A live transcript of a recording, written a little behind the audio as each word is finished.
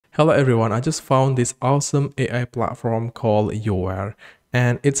Hello everyone, I just found this awesome AI platform called YouWare,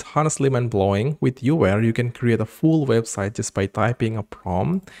 and it's honestly mind-blowing. With YouWare, you can create a full website just by typing a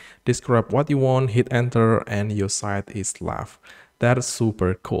prompt, describe what you want, hit enter, and your site is live. That is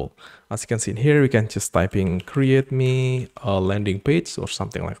super cool. As you can see in here, you can just type in create me a landing page or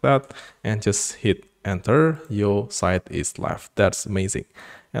something like that, and just hit enter, your site is live. That's amazing.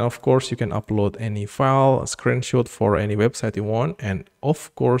 And of course, you can upload any file, a screenshot for any website you want. And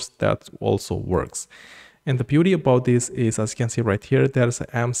of course, that also works. And the beauty about this is, as you can see right here, there's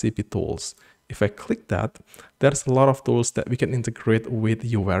MCP tools. If I click that, there's a lot of tools that we can integrate with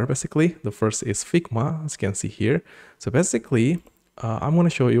YouWare basically. The first is Figma, as you can see here. So basically, I'm going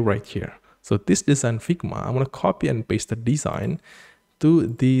to show you right here. So this design Figma, I'm going to copy and paste the design to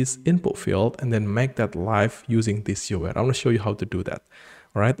this input field and then make that live using this YouWare. I'm going to show you how to do that.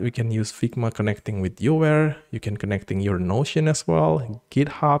 All right, we can use Figma connecting with YouWare. You can connecting your Notion as well,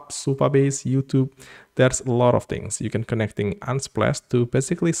 GitHub, Supabase, YouTube. There's a lot of things. You can connecting Unsplash to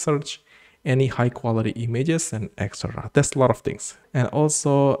basically search any high quality images and etc. There's a lot of things. And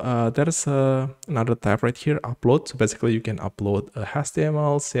also there's another tab right here, upload. So basically you can upload a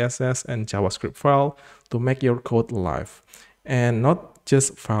HTML, CSS, and JavaScript file to make your code live. And not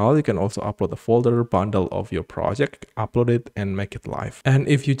just file, you can also upload a folder bundle of your project, upload it and make it live. And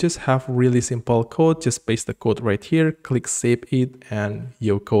if you just have really simple code, just paste the code right here, click save it, and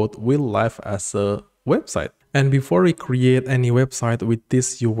your code will live as a website. And before we create any website with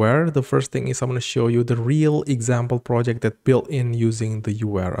this YouWare, the first thing is I'm going to show you the real example project that built in using the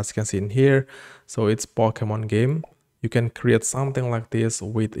YouWare. As you can see in here, so it's Pokemon game. You can create something like this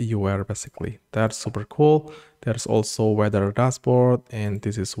with YouWare basically. That's super cool. There's also weather dashboard, and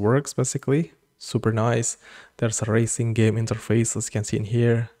this is works basically. Super nice. There's a racing game interface, as you can see in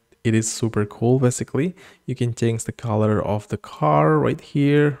here. It is super cool basically. You can change the color of the car right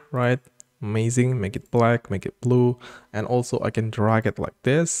here, right? Amazing. Make it black, make it blue. And also I can drag it like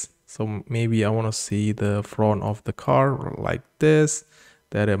this. So maybe I want to see the front of the car like this.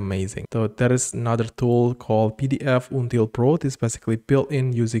 That's amazing. So there is another tool called PDF Until Pro. This is basically built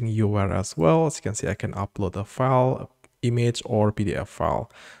in using YouWare as well. As you can see, I can upload a file, image, or PDF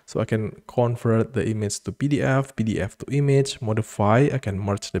file. So I can convert the image to PDF, PDF to image, modify. I can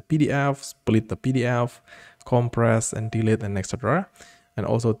merge the PDF, split the PDF, compress and delete, and etc. And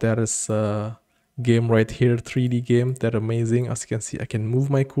also there is a game right here, 3D game. That's amazing. As you can see, I can move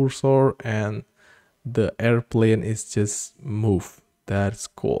my cursor and the airplane is just move. That's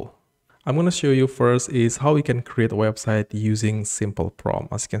cool. I'm going to show you first is how we can create a website using simple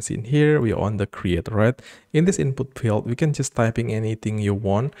prompt. As you can see in here, we are on the create, right? In this input field, we can just type in anything you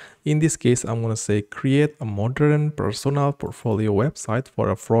want. In this case, I'm going to say create a modern personal portfolio website for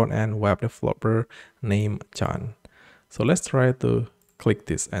a front-end web developer named John. So let's try to click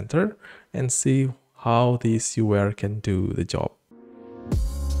this enter and see how this YouWare can do the job.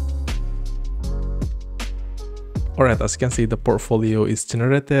 Alright, as you can see, the portfolio is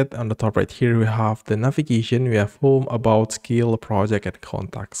generated. On the top right here, we have the navigation, we have home, about, skill, project, and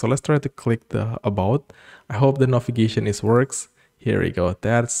contact. So let's try to click the about. I hope the navigation works. Here we go.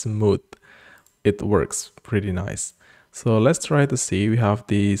 That's smooth. It works pretty nice. So let's try to see. We have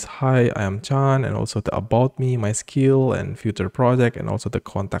this hi, I am Chan, and also the about me, my skill, and future project, and also the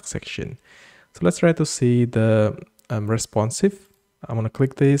contact section. So let's try to see the responsive. I'm going to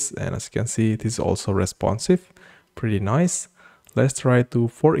click this, and as you can see, it is also responsive. Pretty nice. Let's try to,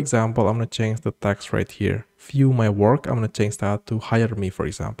 for example, I'm going to change the text right here. View my work. I'm going to change that to hire me, for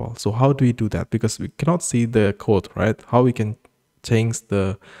example. So how do we do that? Because we cannot see the code, right? How we can change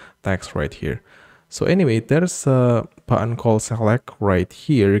the text right here. So anyway, there's a button called select right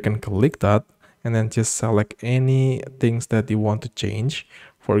here. You can click that and then just select any things that you want to change.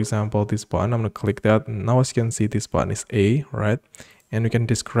 For example, this button, I'm going to click that. Now as you can see, this button is A, right? And we can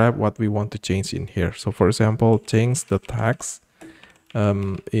describe what we want to change in here. So for example, change the text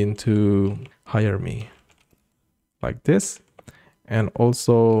into hire me like this. And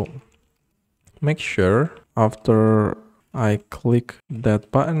also make sure after I click that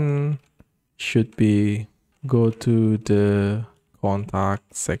button, should be go to the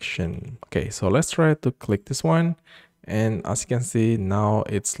contact section. Okay, so let's try to click this one. And as you can see, now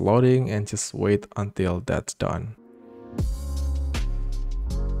it's loading, and just wait until that's done.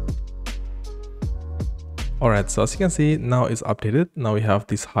 Alright, so as you can see, now it's updated. Now we have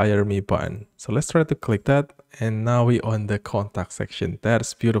this hire me button. So let's try to click that, and now we on the contact section.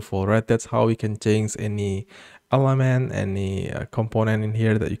 That's beautiful, right? That's how we can change any element, any component in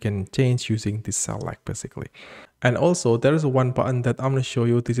here that you can change using this select basically. And also there is one button that I'm going to show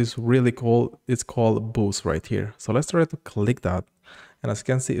you. This is really cool. It's called boost right here. So let's try to click that. And as you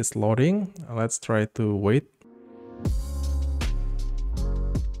can see, it's loading. Let's try to wait.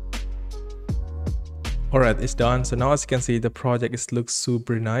 Alright, it's done. So now as you can see, the project looks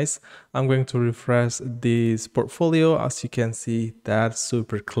super nice. I'm going to refresh this portfolio. As you can see, that's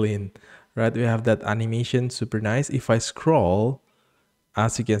super clean, right? We have that animation, super nice. If I scroll,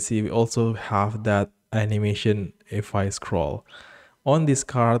 as you can see, we also have that animation if I scroll. On this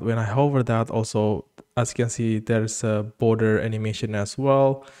card, when I hover that also, as you can see, there's a border animation as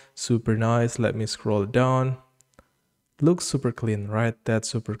well. Super nice. Let me scroll down. Looks super clean, right? That's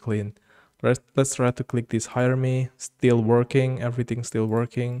super clean. Let's try to click this hire me. Still working, everything's still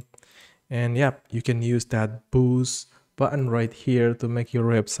working. And yeah, you can use that boost button right here to make your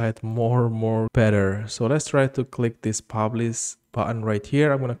website more better. So let's try to click this publish button right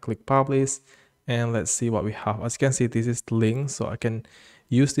here. I'm gonna click publish and let's see what we have. As you can see, this is the link, so I can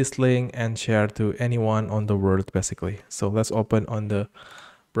use this link and share to anyone on the world basically. So let's open on the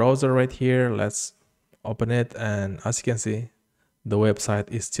browser right here. Let's open it, and as you can see, the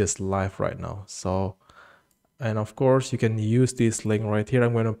website is just live right now. So, and of course you can use this link right here.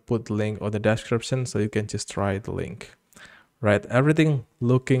 I'm going to put the link on the description so you can just try the link, right? Everything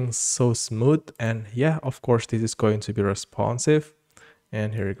looking so smooth, and yeah, of course this is going to be responsive.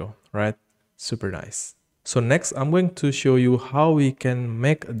 And here you go, right? Super nice. So next, I'm going to show you how we can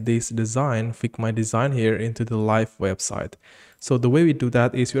make this design, Figma design here, into the live website. So the way we do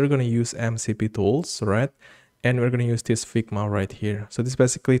that is we're going to use MCP tools, right? And we're going to use this Figma right here. So this is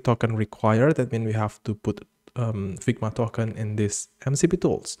basically token required. That means we have to put Figma token in this MCP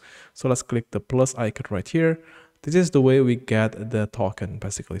tools. So let's click the plus icon right here. This is the way we get the token,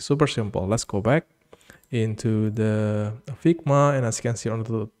 basically. Super simple. Let's go back into the Figma, and as you can see on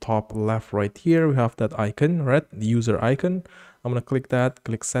the top left right here, we have that icon, right? The user icon. I'm gonna click that,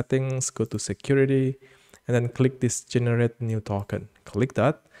 click settings, go to security, and then click this generate new token. Click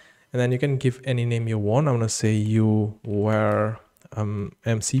that, and then you can give any name you want. I'm gonna say YouWare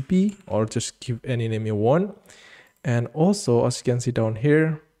MCP, or just give any name you want. And also, as you can see down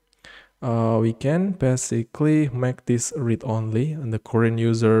here, we can basically make this read-only, and the current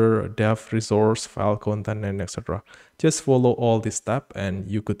user, dev resource, file content, and etc. Just follow all this step and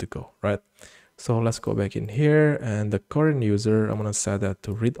you're good to go, right? So let's go back in here, and the current user, I'm gonna set that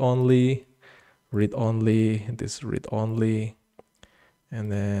to read-only, this read-only,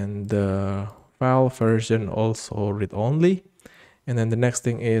 and then the file version also read-only, and then the next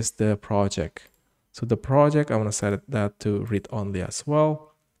thing is the project. So the project, I'm gonna set that to read-only as well.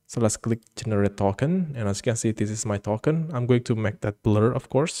 So let's click generate token, and as you can see, this is my token. I'm going to make that blur, of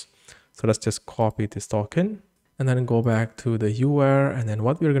course. So let's just copy this token and then go back to the YouWare. And then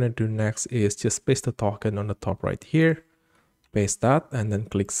what we're going to do next is just paste the token on the top right here, paste that, and then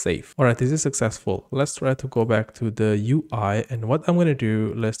click save. All right, this is successful. Let's try to go back to the UI, and what I'm going to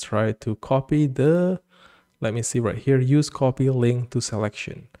do, let's try to copy the, let me see right here, use copy link to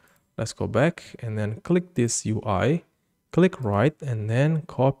selection. Let's go back and then click this UI. Click right and then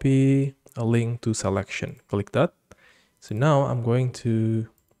copy a link to selection. Click that. So now I'm going to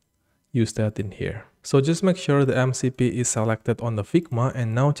use that in here. So just make sure the MCP is selected on the Figma,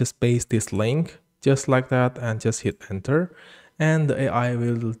 and now just paste this link just like that and just hit enter, and the AI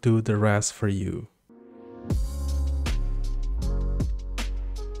will do the rest for you.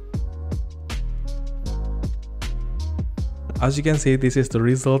 As you can see, this is the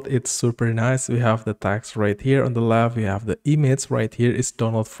result. It's super nice. We have the text right here on the left. We have the image right here. It's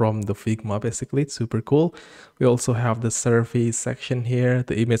downloaded from the Figma, basically. It's super cool. We also have the survey section here.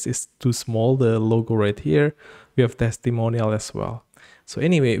 The image is too small, the logo right here. We have testimonial as well. So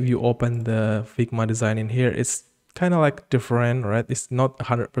anyway, if you open the Figma design in here, it's kind of like different, right? It's not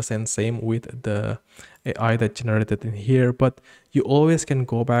 100% same with the AI that generated in here, but you always can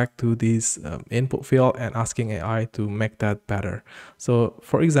go back to this input field and asking AI to make that better. So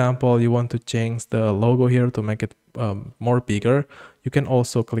for example, you want to change the logo here to make it more bigger. You can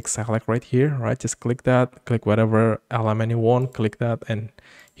also click select right here, right? Just click that, click whatever element you want, click that, and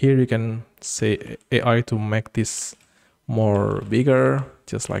here you can say AI to make this more bigger,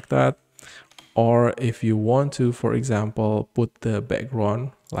 just like that. Or if you want to, for example, put the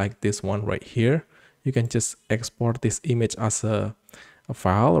background like this one right here, you can just export this image as a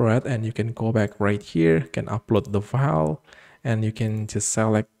file, right? And you can go back right here, can upload the file, and you can just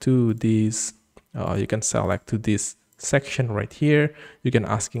select to this, section right here. You can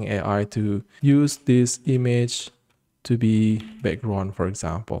asking AI to use this image to be background, for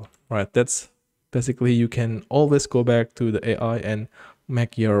example, right? That's basically, you can always go back to the AI and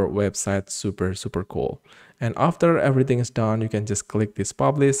make your website super cool. And after everything is done, you can just click this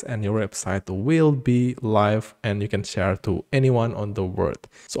publish and your website will be live and you can share to anyone on the world.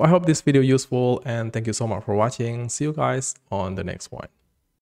 So I hope this video useful and thank you so much for watching. See you guys on the next one.